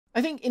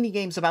I think indie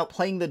games about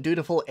playing the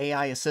dutiful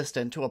AI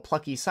assistant to a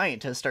plucky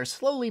scientist are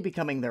slowly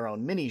becoming their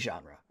own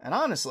mini-genre, and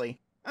honestly,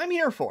 I'm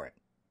here for it.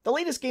 The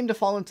latest game to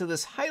fall into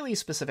this highly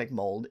specific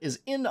mold is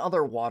In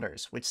Other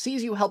Waters, which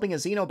sees you helping a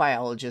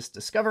xenobiologist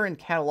discover and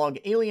catalog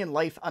alien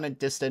life on a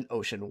distant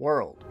ocean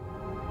world.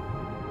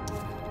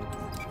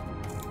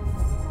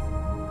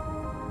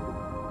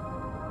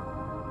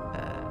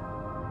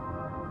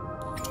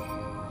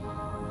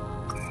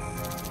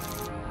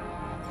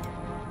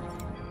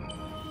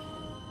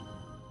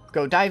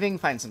 Go diving,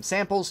 find some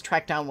samples,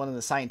 track down one of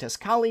the scientist's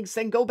colleagues,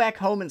 then go back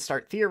home and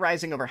start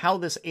theorizing over how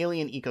this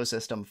alien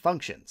ecosystem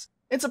functions.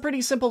 It's a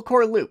pretty simple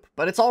core loop,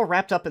 but it's all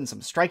wrapped up in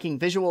some striking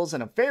visuals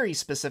and a very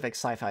specific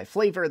sci-fi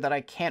flavor that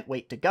I can't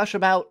wait to gush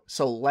about,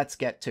 so let's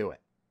get to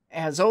it.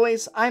 As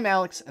always, I'm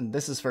Alex, and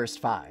this is First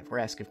 5, where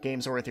I ask if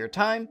games are worth your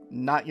time,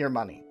 not your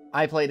money.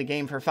 I played a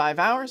game for 5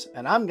 hours,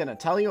 and I'm gonna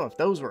tell you if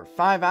those were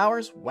 5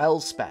 hours well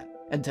spent.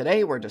 And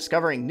today we're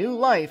discovering new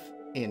life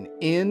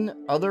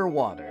in Other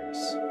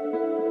Waters.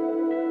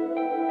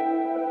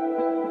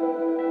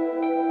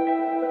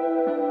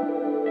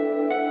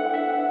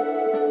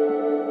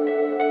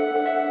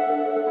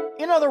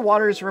 In Other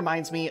Waters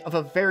reminds me of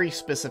a very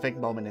specific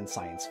moment in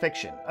science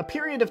fiction, a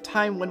period of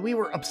time when we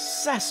were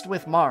obsessed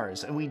with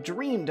Mars and we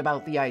dreamed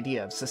about the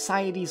idea of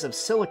societies of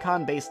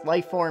silicon-based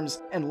life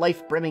forms and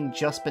life brimming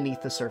just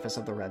beneath the surface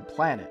of the red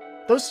planet.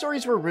 Those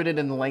stories were rooted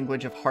in the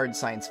language of hard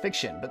science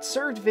fiction, but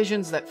served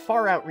visions that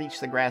far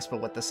outreached the grasp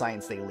of what the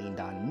science they leaned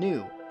on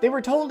knew. They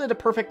were told at a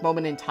perfect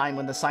moment in time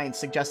when the science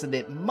suggested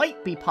it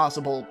might be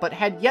possible, but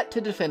had yet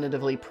to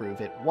definitively prove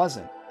it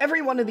wasn't.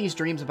 Every one of these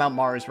dreams about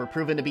Mars were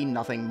proven to be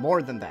nothing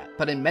more than that,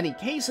 but in many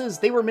cases,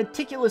 they were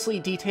meticulously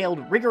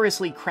detailed,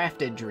 rigorously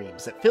crafted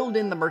dreams that filled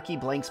in the murky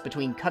blanks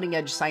between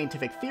cutting-edge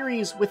scientific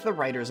theories with the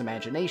writer's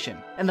imagination,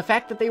 and the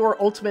fact that they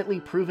were ultimately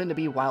proven to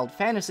be wild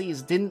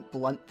fantasies didn't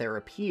blunt their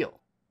appeal.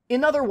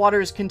 In Other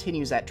Waters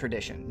continues that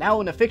tradition, now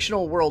in a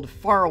fictional world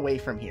far away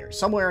from here,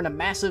 somewhere in a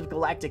massive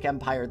galactic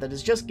empire that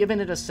has just given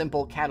it a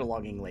simple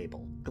cataloging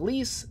label,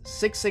 Gliese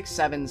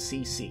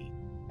 667cc.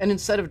 And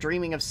instead of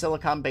dreaming of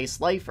silicon-based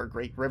life or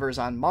great rivers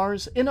on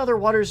Mars, In Other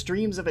Waters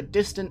dreams of a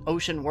distant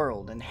ocean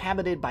world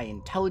inhabited by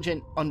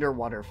intelligent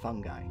underwater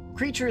fungi.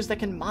 Creatures that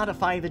can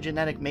modify the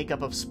genetic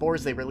makeup of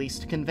spores they release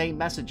to convey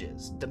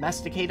messages,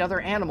 domesticate other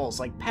animals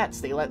like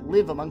pets they let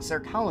live amongst their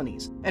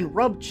colonies, and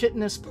rub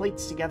chitinous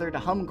plates together to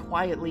hum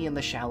quietly in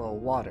the shallow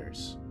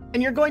waters.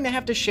 And you're going to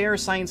have to share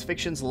science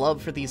fiction's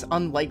love for these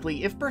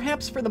unlikely, if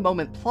perhaps for the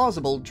moment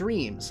plausible,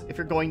 dreams if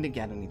you're going to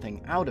get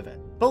anything out of it.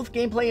 Both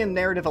gameplay and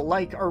narrative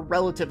alike are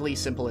relatively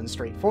simple and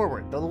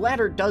straightforward, though the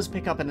latter does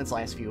pick up in its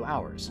last few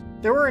hours.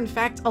 There were in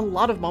fact a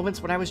lot of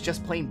moments when I was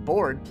just plain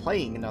bored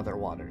playing In Other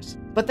Waters.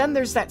 But then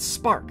there's that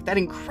spark, that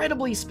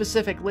incredibly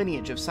specific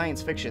lineage of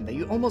science fiction that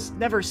you almost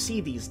never see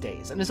these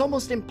days, and is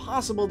almost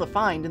impossible to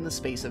find in the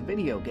space of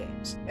video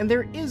games. And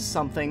there is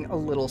something a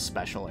little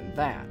special in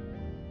that.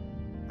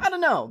 I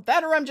don't know,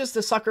 that or I'm just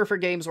a sucker for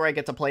games where I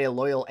get to play a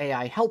loyal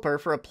AI helper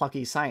for a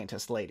plucky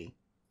scientist lady.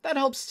 That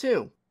helps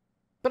too.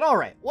 But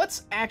alright,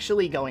 what's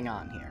actually going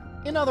on here?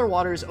 In Other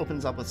Waters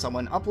opens up with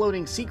someone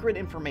uploading secret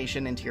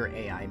information into your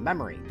AI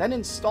memory, then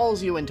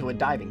installs you into a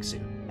diving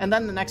suit. And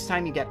then the next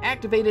time you get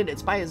activated,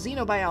 it's by a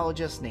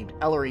xenobiologist named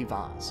Ellery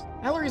Vaz.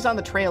 Ellery's on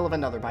the trail of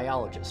another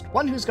biologist,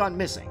 one who's gone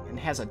missing, and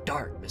has a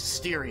dark,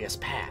 mysterious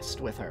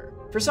past with her.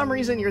 For some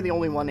reason, you're the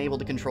only one able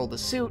to control the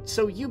suit,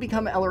 so you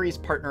become Ellery's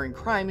partner in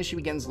crime as she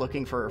begins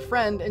looking for her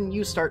friend, and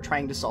you start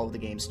trying to solve the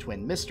game's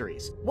twin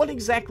mysteries. What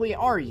exactly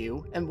are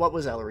you, and what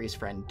was Ellery's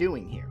friend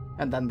doing here?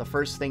 And then the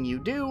first thing you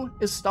do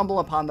is stumble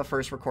upon the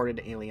first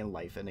recorded alien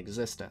life in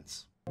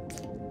existence.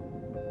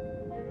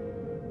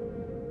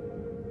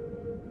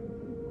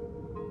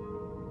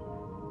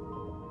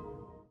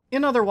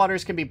 In Other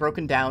Waters can be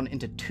broken down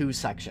into 2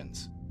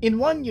 sections. In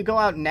one, you go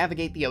out and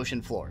navigate the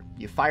ocean floor.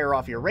 You fire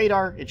off your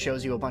radar, it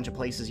shows you a bunch of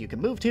places you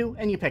can move to,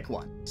 and you pick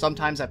one.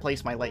 Sometimes that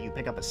place might let you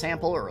pick up a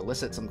sample or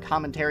elicit some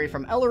commentary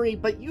from Ellery,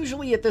 but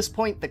usually at this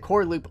point the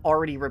core loop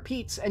already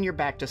repeats and you're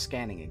back to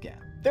scanning again.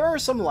 There are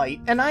some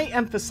light, and I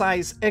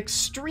emphasize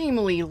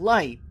extremely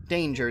light,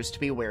 dangers to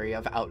be wary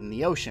of out in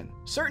the ocean.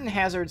 Certain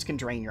hazards can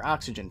drain your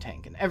oxygen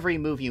tank, and every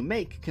move you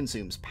make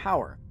consumes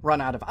power.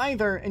 Run out of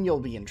either, and you'll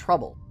be in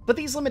trouble. But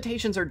these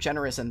limitations are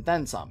generous and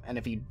then some, and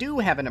if you do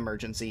have an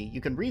emergency,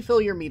 you can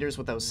refill your meters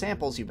with those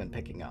samples you've been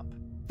picking up.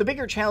 The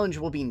bigger challenge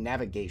will be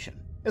navigation.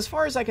 As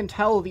far as I can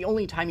tell, the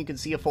only time you can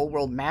see a full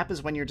world map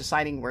is when you're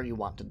deciding where you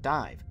want to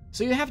dive.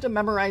 So you have to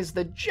memorize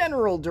the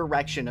general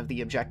direction of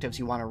the objectives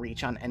you want to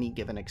reach on any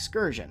given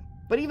excursion.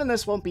 But even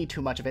this won't be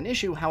too much of an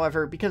issue,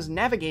 however, because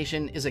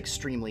navigation is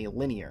extremely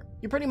linear.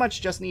 You pretty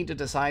much just need to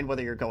decide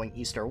whether you're going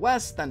east or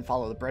west, then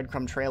follow the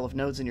breadcrumb trail of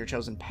nodes in your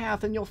chosen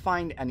path, and you'll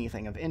find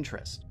anything of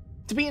interest.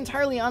 To be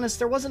entirely honest,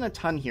 there wasn't a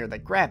ton here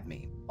that grabbed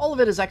me. All of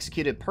it is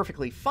executed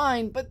perfectly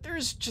fine, but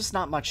there's just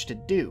not much to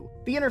do.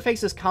 The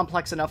interface is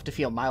complex enough to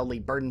feel mildly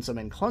burdensome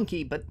and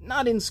clunky, but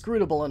not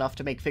inscrutable enough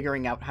to make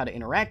figuring out how to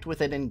interact with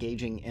it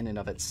engaging in and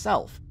of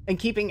itself. And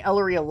keeping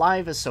Ellery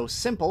alive is so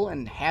simple,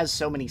 and has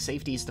so many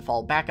safeties to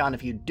fall back on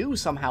if you do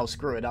somehow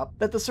screw it up,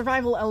 that the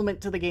survival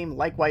element to the game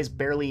likewise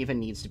barely even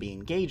needs to be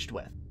engaged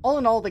with. All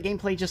in all, the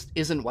gameplay just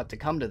isn't what to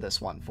come to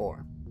this one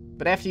for.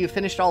 But after you've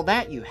finished all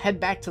that, you head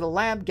back to the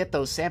lab, get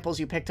those samples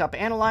you picked up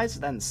analyzed,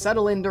 then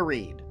settle in to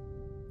read.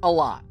 A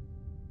lot.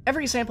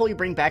 Every sample you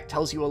bring back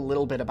tells you a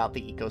little bit about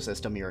the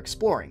ecosystem you're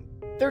exploring.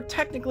 They're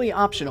technically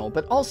optional,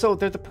 but also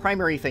they're the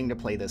primary thing to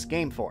play this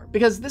game for,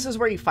 because this is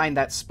where you find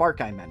that spark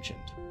I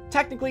mentioned.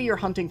 Technically, you're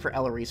hunting for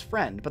Ellery's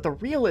friend, but the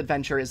real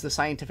adventure is the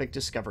scientific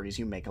discoveries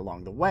you make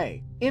along the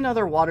way. In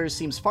Other Waters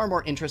seems far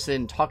more interested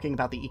in talking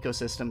about the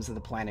ecosystems of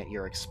the planet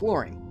you're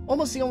exploring.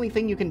 Almost the only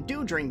thing you can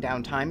do during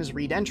downtime is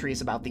read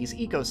entries about these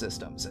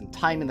ecosystems, and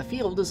time in the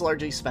field is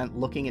largely spent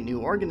looking at new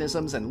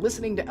organisms and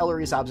listening to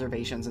Ellery's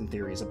observations and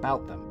theories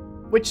about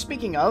them. Which,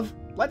 speaking of,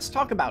 let's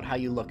talk about how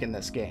you look in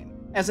this game.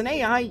 As an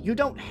AI, you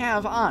don't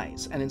have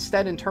eyes, and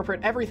instead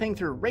interpret everything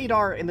through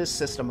radar in this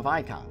system of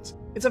icons.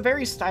 It's a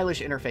very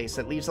stylish interface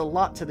that leaves a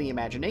lot to the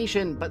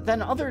imagination, but then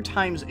other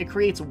times it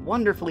creates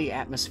wonderfully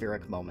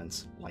atmospheric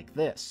moments like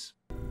this.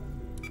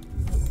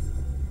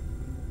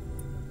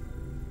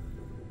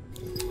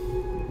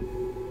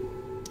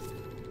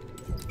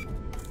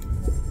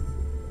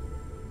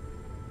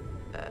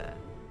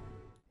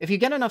 If you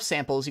get enough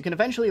samples, you can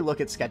eventually look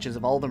at sketches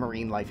of all the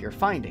marine life you're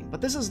finding, but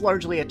this is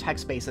largely a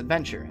text-based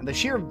adventure, and the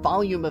sheer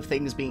volume of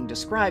things being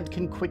described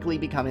can quickly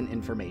become an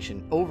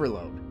information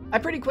overload. I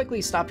pretty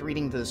quickly stopped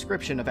reading the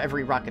description of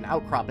every rock and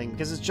outcropping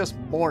because it's just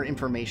more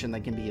information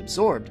that can be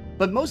absorbed,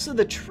 but most of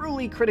the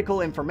truly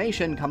critical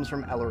information comes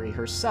from Ellery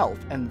herself,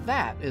 and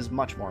that is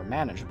much more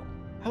manageable.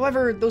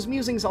 However, those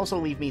musings also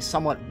leave me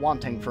somewhat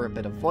wanting for a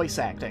bit of voice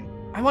acting.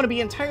 I want to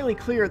be entirely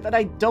clear that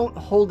I don't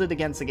hold it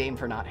against the game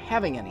for not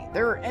having any.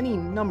 There are any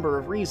number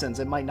of reasons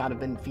it might not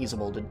have been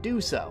feasible to do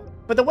so.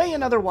 But the way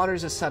In Other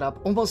Waters is set up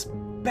almost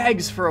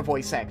begs for a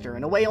voice actor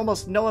in a way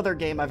almost no other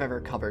game I've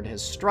ever covered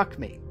has struck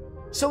me.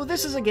 So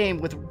this is a game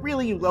with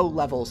really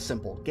low-level,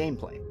 simple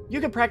gameplay. You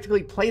can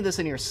practically play this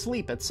in your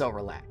sleep, it's so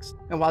relaxed.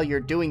 And while you're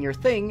doing your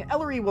thing,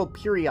 Ellery will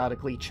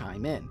periodically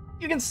chime in.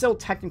 You can still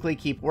technically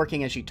keep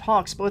working as she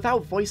talks, but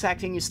without voice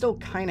acting, you still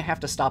kinda have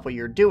to stop what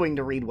you're doing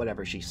to read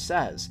whatever she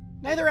says.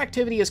 Neither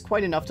activity is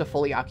quite enough to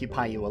fully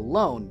occupy you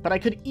alone, but I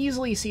could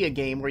easily see a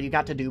game where you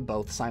got to do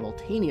both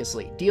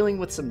simultaneously, dealing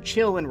with some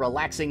chill and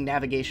relaxing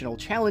navigational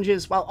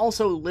challenges while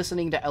also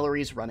listening to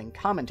Ellery's running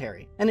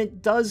commentary, and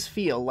it does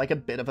feel like a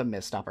bit of a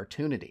missed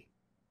opportunity.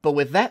 But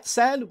with that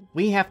said,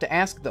 we have to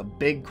ask the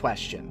big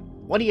question.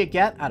 What do you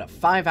get out of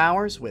 5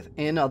 hours with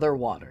In Other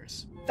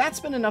Waters?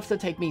 That's been enough to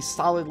take me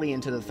solidly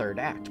into the third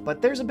act,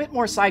 but there's a bit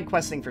more side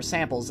questing for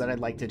samples that I'd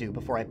like to do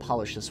before I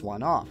polish this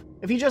one off.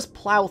 If you just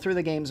plow through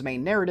the game's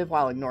main narrative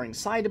while ignoring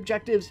side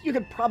objectives, you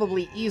could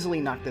probably easily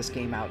knock this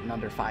game out in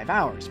under 5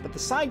 hours, but the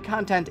side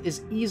content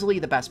is easily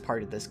the best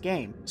part of this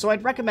game, so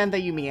I'd recommend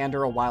that you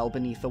meander a while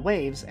beneath the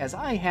waves, as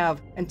I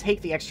have, and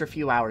take the extra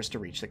few hours to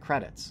reach the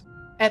credits.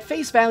 At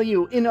face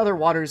value, In Other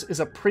Waters is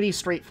a pretty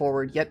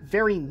straightforward yet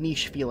very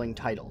niche-feeling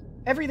title.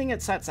 Everything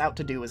it sets out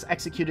to do is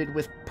executed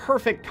with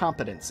perfect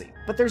competency,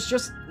 but there's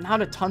just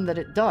not a ton that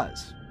it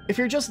does. If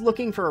you're just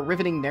looking for a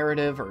riveting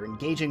narrative or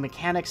engaging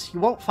mechanics, you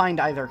won't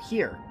find either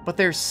here, but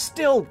there's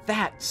still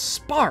that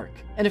spark!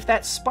 And if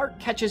that spark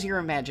catches your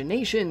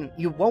imagination,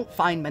 you won't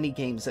find many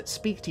games that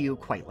speak to you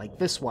quite like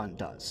this one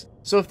does.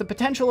 So if the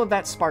potential of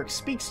that spark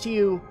speaks to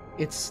you,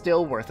 it's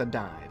still worth a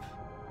dive.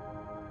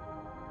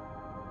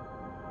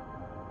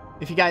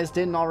 If you guys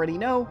didn't already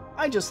know,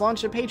 I just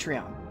launched a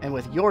Patreon, and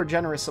with your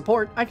generous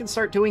support, I can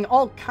start doing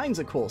all kinds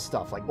of cool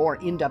stuff like more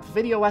in-depth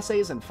video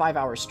essays and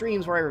 5-hour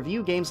streams where I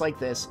review games like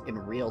this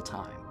in real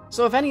time.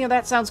 So if any of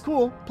that sounds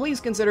cool, please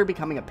consider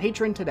becoming a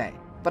patron today.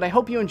 But I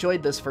hope you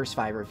enjoyed this first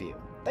 5 review.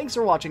 Thanks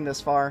for watching this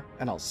far,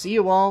 and I'll see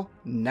you all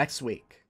next week.